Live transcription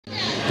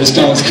This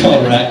song's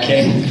called Rat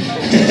King.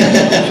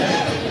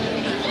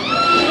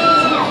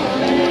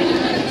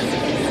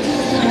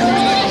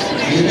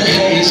 In the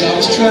haze, I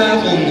was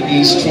traveling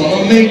east,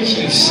 trying to make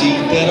you see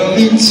that I'm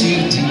in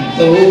too deep.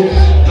 Oh,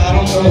 I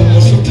don't know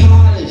much for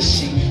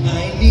policy, I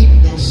ain't need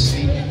no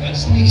sleep, I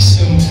just need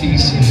some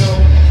peace, you know.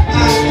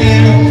 I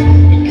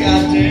am a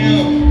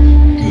goddamn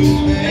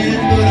good man,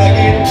 but I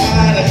get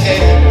out of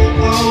hand.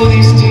 All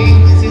these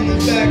demons in the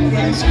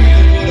background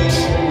screaming what I'm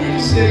already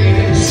saying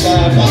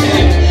inside my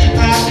head.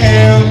 I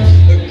am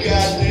a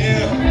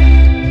goddamn,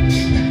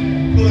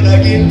 but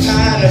I get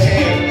out of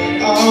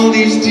hand. All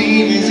these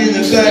demons in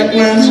the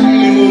background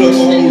screaming what I'm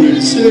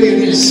already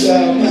saying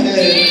inside my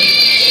head.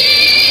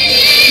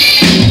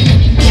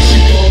 What you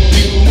gonna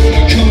do when I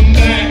come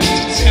back to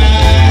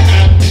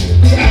time?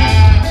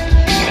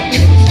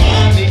 You're gonna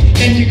find me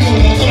and you're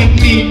gonna hunt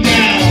me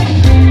down.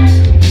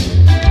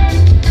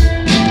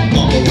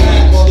 I'm a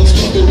rat,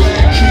 motherfucker,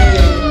 rat king,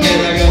 and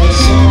I got a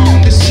song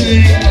to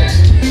sing.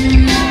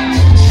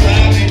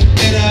 Driving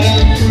and I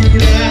done threw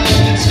down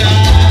the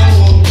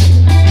towel.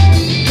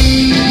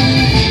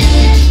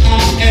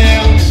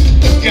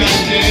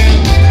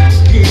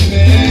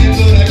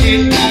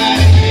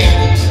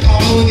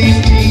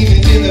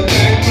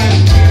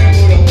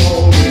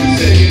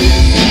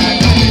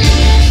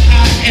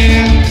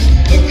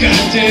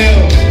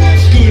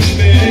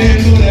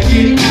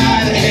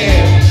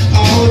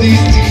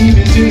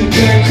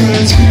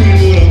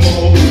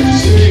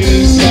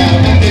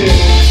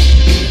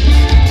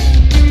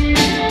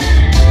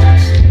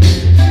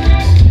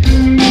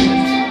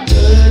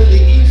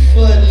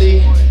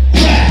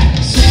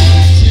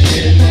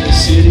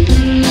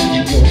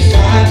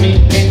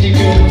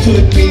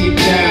 Put me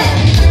down.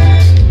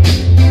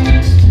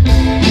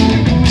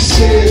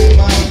 Said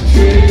my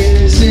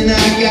prayers and I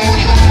got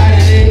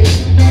hiding.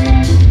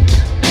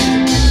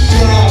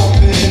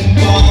 Dropping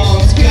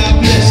bombs, God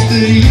bless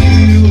the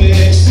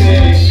USA.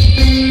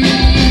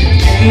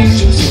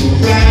 Angels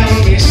around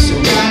me,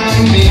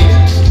 surround me,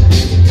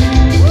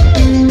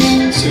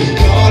 to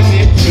guard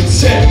me,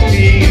 protect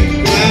me, and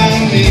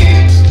ground me.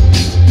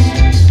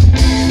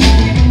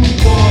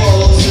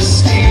 Balls of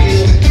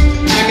steel,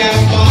 I got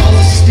balls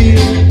of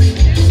steel.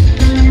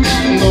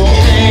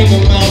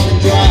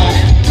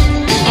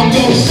 I'm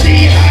gonna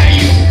see how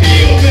you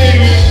feel,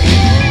 baby.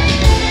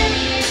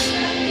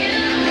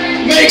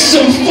 Make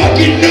some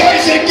fucking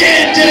noise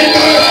again,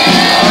 Denver!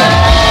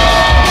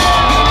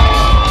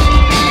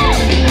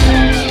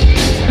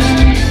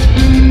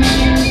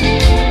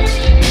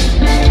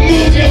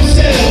 Move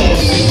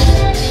yourselves!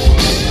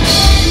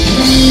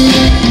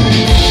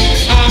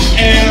 I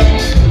am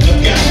a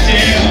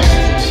goddamn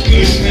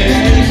good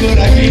man, but I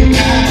get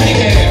out of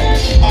here.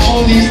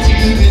 All these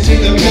demons in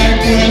the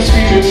background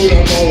screaming what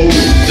I'm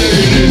always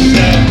saying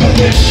inside my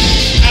head.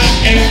 I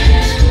am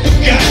a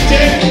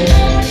goddamn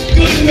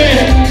good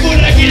man, but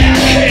I get out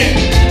of here.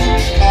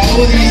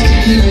 All these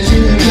demons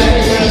in the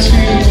background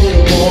screaming what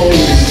I'm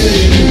always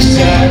saying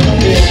inside my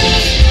head.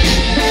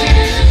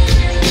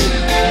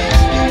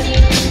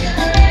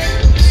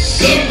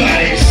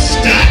 Somebody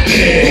stop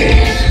me!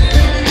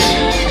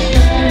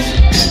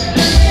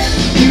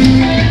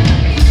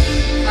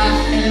 I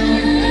am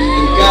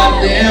a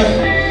goddamn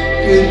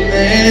good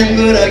man,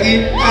 but I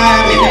get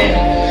out of here.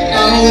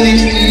 All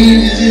these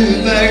demons in the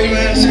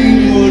background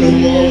screaming what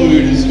I'm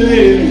already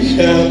saying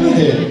inside my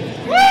head.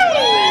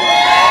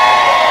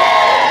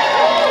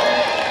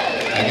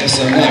 I guess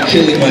I'm not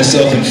killing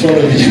myself in front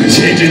of you,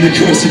 changing the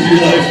course of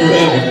your life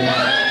forever.